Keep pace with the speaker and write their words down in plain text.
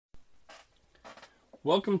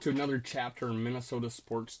Welcome to another chapter in Minnesota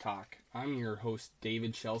Sports Talk. I'm your host,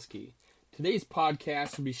 David Shelsky. Today's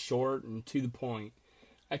podcast will be short and to the point.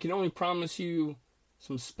 I can only promise you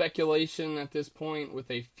some speculation at this point with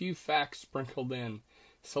a few facts sprinkled in.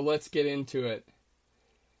 So let's get into it.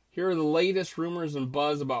 Here are the latest rumors and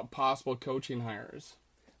buzz about possible coaching hires.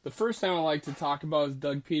 The first thing I'd like to talk about is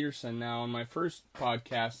Doug Peterson. Now, in my first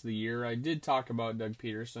podcast of the year, I did talk about Doug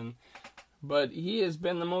Peterson, but he has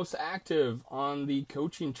been the most active on the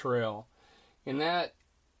coaching trail. And that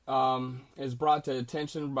is brought to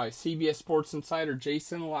attention by CBS Sports Insider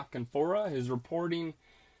Jason La Canfora. His reporting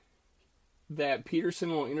that Peterson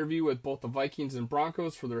will interview with both the Vikings and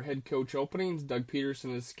Broncos for their head coach openings. Doug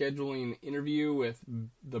Peterson is scheduling an interview with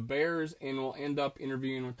the Bears and will end up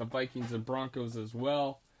interviewing with the Vikings and Broncos as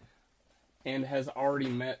well, and has already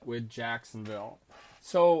met with Jacksonville.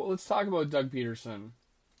 So let's talk about Doug Peterson.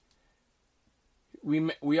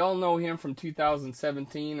 We all know him from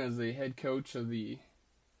 2017 as the head coach of the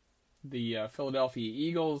Philadelphia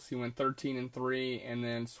Eagles. He went 13-3 and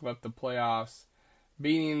then swept the playoffs,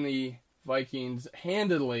 beating the Vikings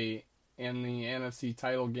handedly in the NFC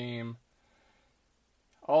title game.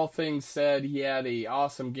 All things said, he had an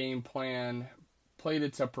awesome game plan, played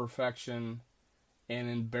it to perfection, and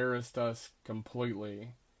embarrassed us completely,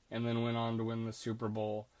 and then went on to win the Super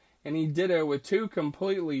Bowl. And he did it with two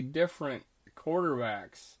completely different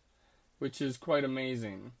quarterbacks, which is quite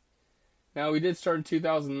amazing. Now, we did start in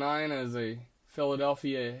 2009 as a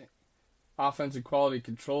Philadelphia offensive quality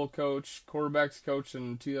control coach, quarterbacks coach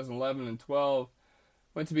in 2011 and 12.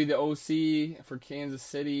 Went to be the OC for Kansas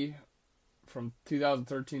City from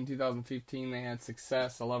 2013 2015. They had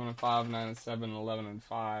success, 11-5, 9-7,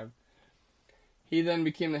 11-5. He then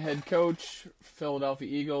became the head coach, Philadelphia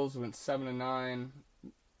Eagles, went 7-9.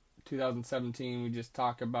 2017, we just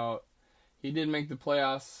talked about. He did make the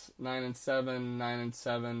playoffs, 9-7,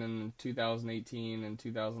 9-7 in 2018 and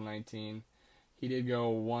 2019. He did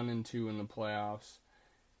go 1-2 in the playoffs.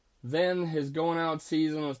 Then his going out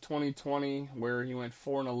season was 2020, where he went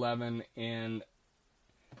 4-11, and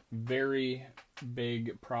very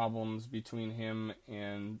big problems between him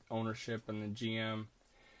and ownership and the GM.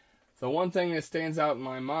 The one thing that stands out in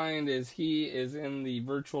my mind is he is in the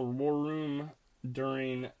virtual war room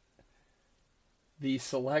during the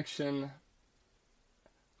selection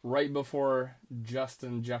right before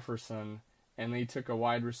Justin Jefferson, and they took a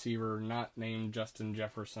wide receiver not named Justin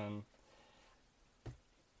Jefferson.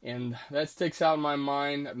 And that sticks out in my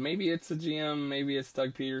mind. Maybe it's the GM, maybe it's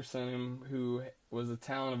Doug Peterson, who was a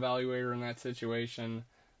talent evaluator in that situation,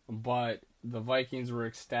 but the Vikings were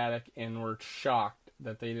ecstatic and were shocked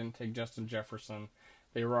that they didn't take Justin Jefferson.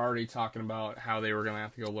 They were already talking about how they were going to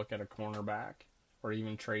have to go look at a cornerback or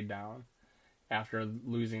even trade down after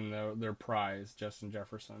losing their prize, Justin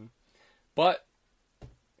Jefferson. But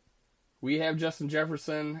we have Justin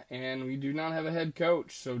Jefferson, and we do not have a head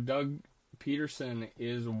coach. So Doug Peterson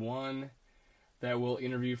is one that will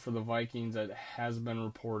interview for the Vikings that has been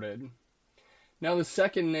reported. Now the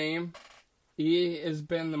second name, he has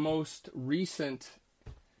been the most recent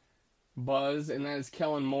buzz, and that is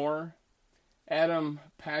Kellen Moore. Adam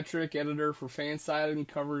Patrick, editor for Fansided,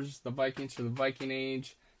 covers the Vikings for the Viking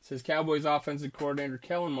Age, says Cowboys offensive coordinator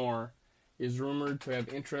Kellen Moore is rumored to have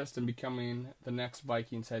interest in becoming the next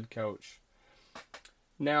Vikings head coach.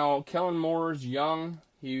 Now, Kellen Moore's young.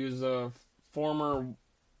 He was a former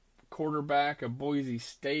quarterback of Boise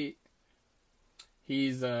State. He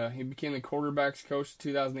became the quarterbacks coach in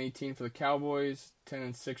 2018 for the Cowboys,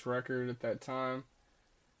 10-6 record at that time.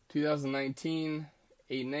 2019,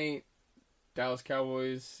 8-8, Dallas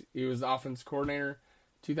Cowboys. He was the offense coordinator.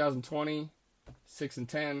 2020,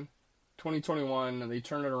 6-10. 2021, they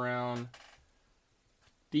turned it around.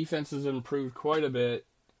 Defense has improved quite a bit,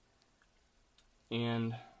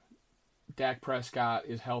 and Dak Prescott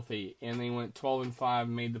is healthy, and they went 12-5,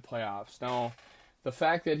 made the playoffs. Now, the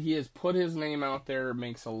fact that he has put his name out there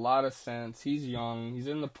makes a lot of sense. He's young. He's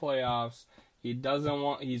in the playoffs.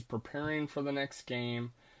 He's preparing for the next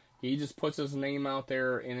game. He just puts his name out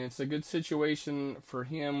there, and it's a good situation for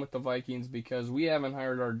him with the Vikings because we haven't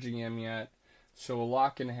hired our GM yet, so a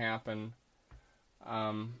lot can happen.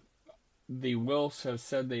 The Wilfs have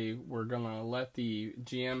said they were going to let the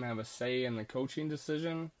GM have a say in the coaching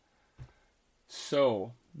decision.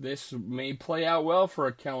 So this may play out well for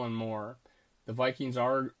a Kellen Moore. The Vikings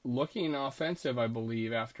are looking offensive, I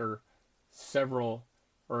believe, after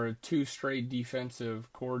two straight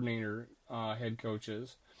defensive coordinator head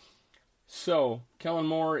coaches. So Kellen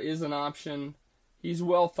Moore is an option. He's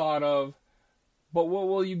well thought of. But what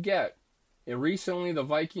will you get? Recently,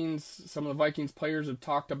 some of the Vikings players have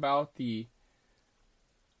talked about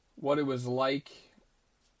what it was like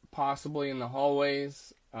possibly in the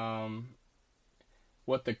hallways,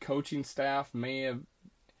 what the coaching staff may have,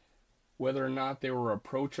 whether or not they were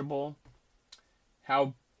approachable,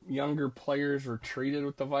 how younger players were treated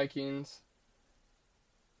with the Vikings.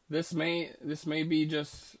 This may be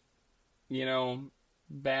just,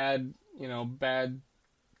 bad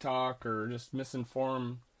talk, or just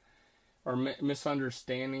misinformed, or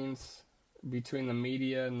misunderstandings between the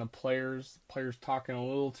media and the players. Players talking a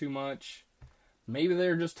little too much. Maybe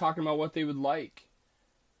they're just talking about what they would like.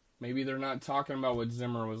 Maybe they're not talking about what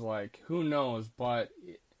Zimmer was like. Who knows? But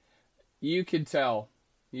you could tell.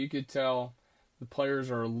 The players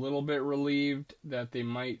are a little bit relieved that they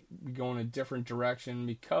might go in a different direction,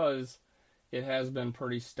 because it has been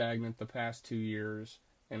pretty stagnant the past 2 years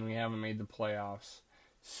and we haven't made the playoffs.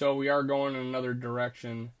 So we are going in another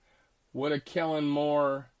direction. Would a Kellen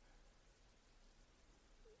Moore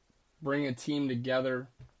bring a team together,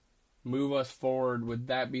 move us forward? Would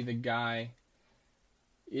that be the guy?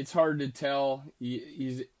 It's hard to tell.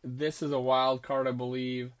 This is a wild card, I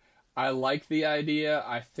believe. I like the idea.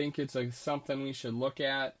 I think it's something we should look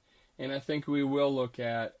at, and I think we will look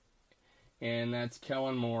at, and that's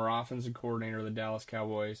Kellen Moore, offensive coordinator of the Dallas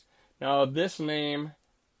Cowboys. Now, this name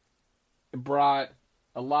brought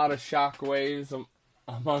a lot of shockwaves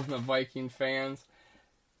among the Viking fans.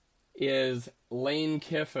 Is Lane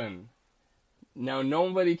Kiffin. Now,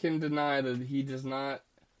 nobody can deny that he does not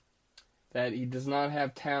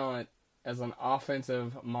have talent as an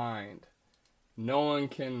offensive mind. No one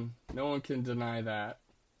can deny that.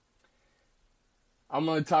 I'm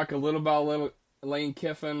going to talk a little about Lane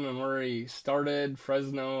Kiffin and where he started.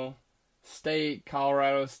 Fresno State,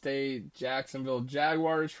 Colorado State, Jacksonville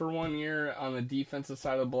Jaguars for 1 year on the defensive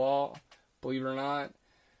side of the ball, believe it or not.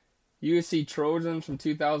 USC Trojans from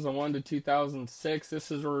 2001 to 2006.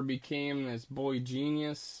 This is where he became this boy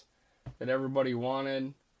genius that everybody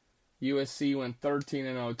wanted. USC went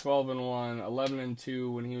 13-0, 12-1,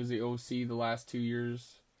 11-2 when he was the OC the last 2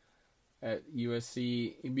 years at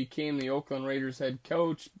USC. He became the Oakland Raiders head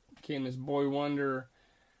coach, became this boy wonder,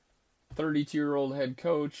 32-year-old head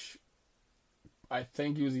coach. I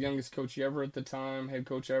think he was the youngest coach ever at the time, head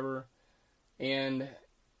coach ever. And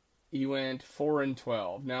he went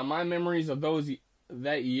 4-12. Now, my memories of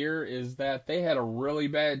that year is that they had a really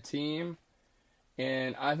bad team,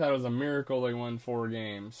 and I thought it was a miracle they won 4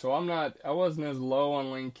 games. So I wasn't as low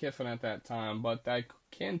on Lane Kiffin at that time, but I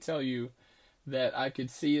can tell you that I could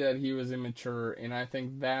see that he was immature, and I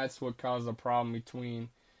think that's what caused the problem between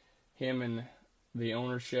him and the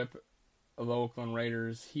ownership of the Oakland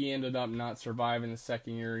Raiders. He ended up not surviving the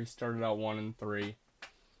second year. He started out 1-3.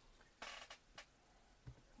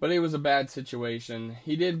 But it was a bad situation.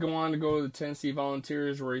 He did go on to go to the Tennessee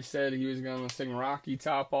Volunteers, where he said he was going to sing Rocky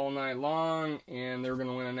Top all night long, and they were going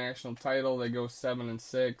to win a national title. They go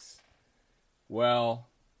 7-6. Well,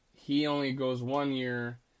 he only goes 1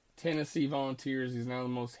 year. Tennessee Volunteers, he's now the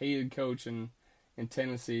most hated coach in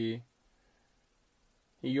Tennessee.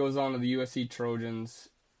 He goes on to the USC Trojans.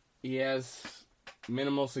 He has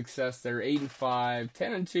minimal success there. 8-5,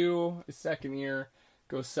 10-2 his second year,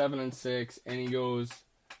 goes 7-6, and he goes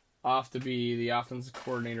off to be the offensive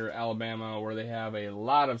coordinator at Alabama, where they have a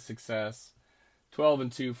lot of success.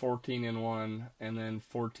 12-2, 14-1, and then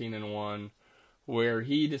 14-1, where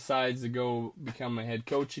he decides to go become a head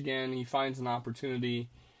coach again. He finds an opportunity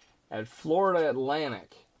at Florida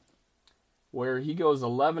Atlantic, where he goes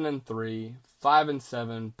 11-3,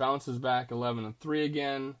 5-7, bounces back 11-3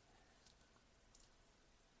 again.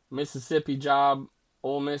 Mississippi job,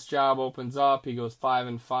 Ole Miss job opens up. He goes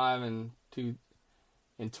 5-5 in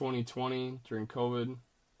 2020 during COVID.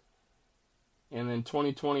 And then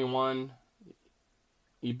 2021,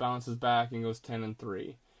 he bounces back and goes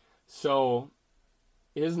 10-3. So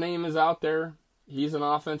his name is out there. He's an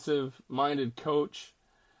offensive-minded coach.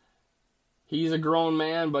 He's a grown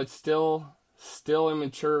man, but still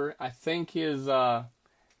immature. I think his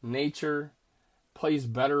nature plays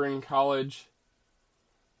better in college.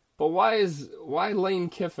 But why Lane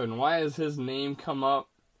Kiffin? Why has his name come up?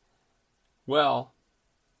 Well,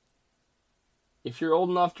 if you're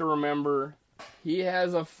old enough to remember, he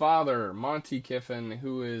has a father, Monty Kiffin,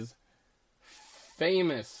 who is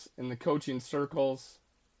famous in the coaching circles.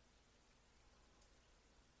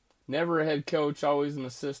 Never a head coach, always an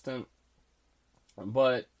assistant.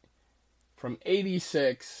 But from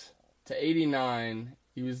 86 to 89,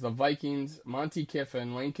 he was the Vikings. Monty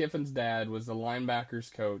Kiffin, Lane Kiffin's dad, was the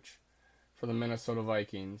linebackers coach for the Minnesota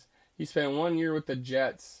Vikings. He spent 1 year with the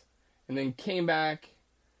Jets and then came back,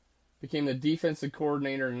 became the defensive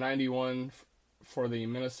coordinator in 91 for the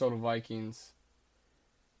Minnesota Vikings.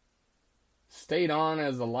 Stayed on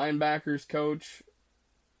as the linebackers coach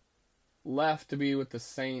left to be with the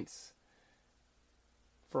Saints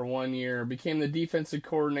for 1 year, became the defensive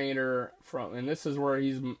coordinator and this is where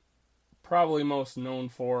he's probably most known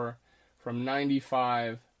for, from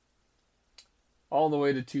 95 all the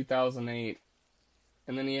way to 2008.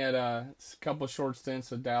 And then he had a couple short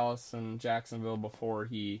stints with Dallas and Jacksonville before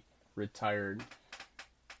he retired.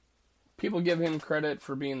 People give him credit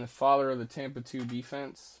for being the father of the Tampa 2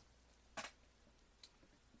 defense.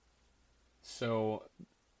 So,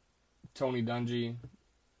 Tony Dungy,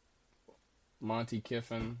 Monty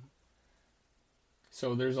Kiffin.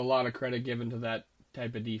 So there's a lot of credit given to that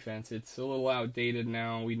type of defense. It's a little outdated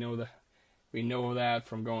now. We know that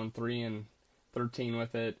from going 3-13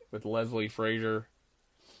 with it with Leslie Frazier.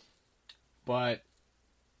 But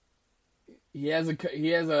he has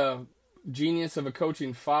a genius of a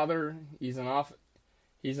coaching father. He's an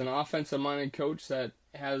offensive-minded coach that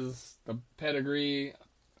has the pedigree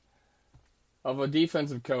of a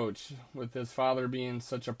defensive coach, with his father being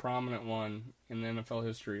such a prominent one in the NFL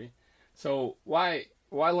history. So why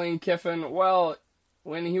Lane Kiffin? Well,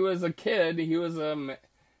 when he was a kid, he was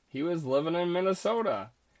living in Minnesota,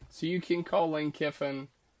 so you can call Lane Kiffin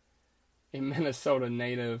a Minnesota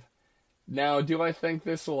native. Now, do I think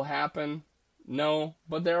this will happen? No,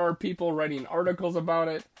 but there are people writing articles about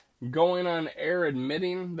it, going on air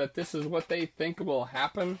admitting that this is what they think will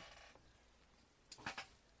happen.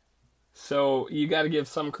 So you got to give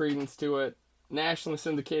some credence to it. Nationally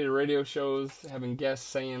syndicated radio shows having guests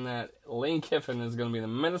saying that Lane Kiffin is going to be the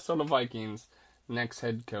Minnesota Vikings' next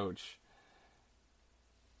head coach.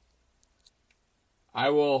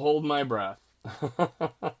 I will hold my breath.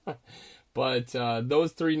 But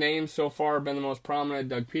those three names so far have been the most prominent: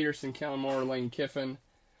 Doug Peterson, Kellen Moore, Lane Kiffin.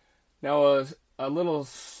 Now a little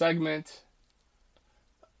segment.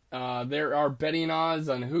 There are betting odds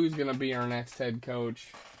on who's going to be our next head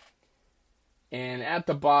coach. And at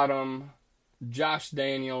the bottom, Josh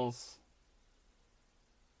Daniels,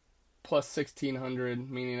 plus 1,600,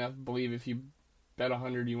 meaning I believe if you bet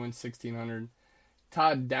 100, you win 1,600.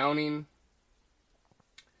 Todd Downing,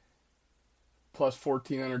 plus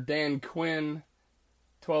 1,400. Dan Quinn,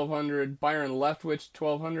 1,200. Byron Leftwich,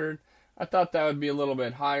 1,200. I thought that would be a little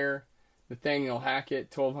bit higher. Nathaniel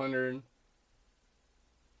Hackett, 1,200.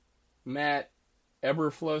 Matt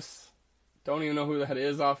Eberflus, don't even know who that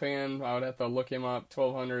is offhand. I would have to look him up,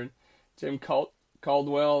 1,200. Jim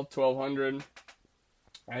Caldwell, 1,200.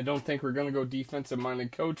 I don't think we're going to go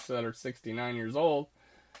defensive-minded coach that are 69 years old.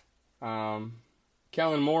 Kellen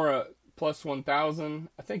Moore, plus 1,000.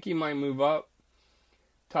 I think he might move up.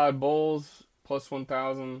 Todd Bowles, plus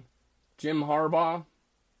 1,000. Jim Harbaugh,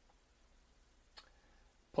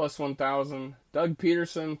 plus 1,000. Doug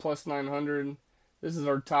Peterson, plus 900. This is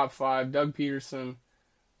our top five. Doug Peterson.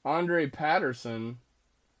 Andre Patterson,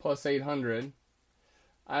 plus 800.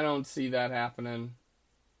 I don't see that happening.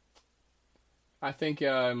 I think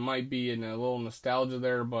it might be in a little nostalgia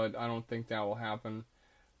there, but I don't think that will happen.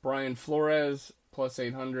 Brian Flores, plus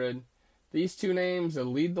 800. These two names that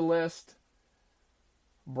lead the list.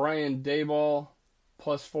 Brian Daboll,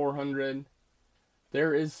 plus 400.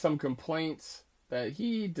 There is some complaints that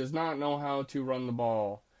he does not know how to run the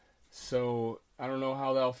ball. So I don't know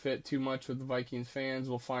how that'll fit too much with the Vikings fans.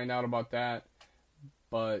 We'll find out about that.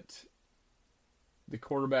 But the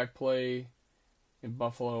quarterback play in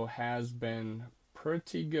Buffalo has been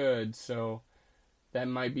pretty good. So that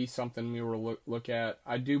might be something we will look at.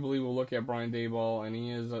 I do believe we'll look at Brian Daboll, and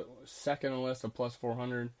he is a second on the list of plus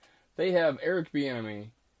 400. They have Eric Bieniemy,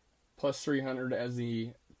 plus 300, as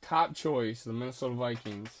the top choice, the Minnesota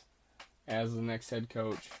Vikings, as the next head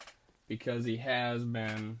coach, because he has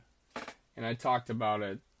been, and I talked about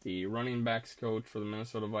it, the running backs coach for the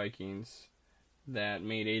Minnesota Vikings that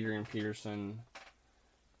made Adrian Peterson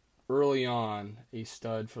early on a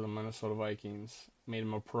stud for the Minnesota Vikings, made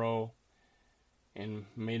him a pro, and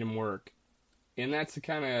made him work. And that's the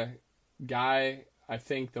kind of guy I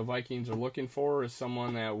think the Vikings are looking for, is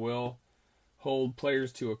someone that will hold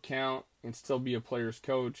players to account and still be a player's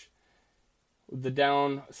coach. The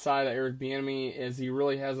downside of Eric Bieniemy is he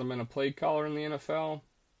really hasn't been a play caller in the NFL.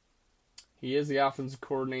 He is the offensive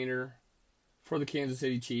coordinator for the Kansas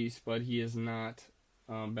City Chiefs, but he has not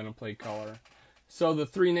been a play caller. So the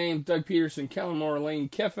three names, Doug Peterson, Kellen Moore, Lane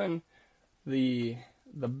Kiffin, the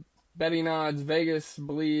betting odds, Vegas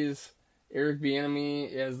believes Eric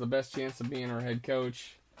Bieniemy has the best chance of being our head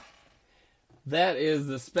coach. That is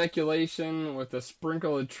the speculation with a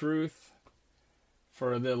sprinkle of truth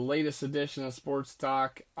for the latest edition of Sports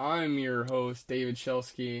Talk. I'm your host, David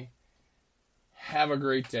Shelsky. Have a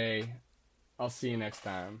great day. I'll see you next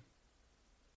time.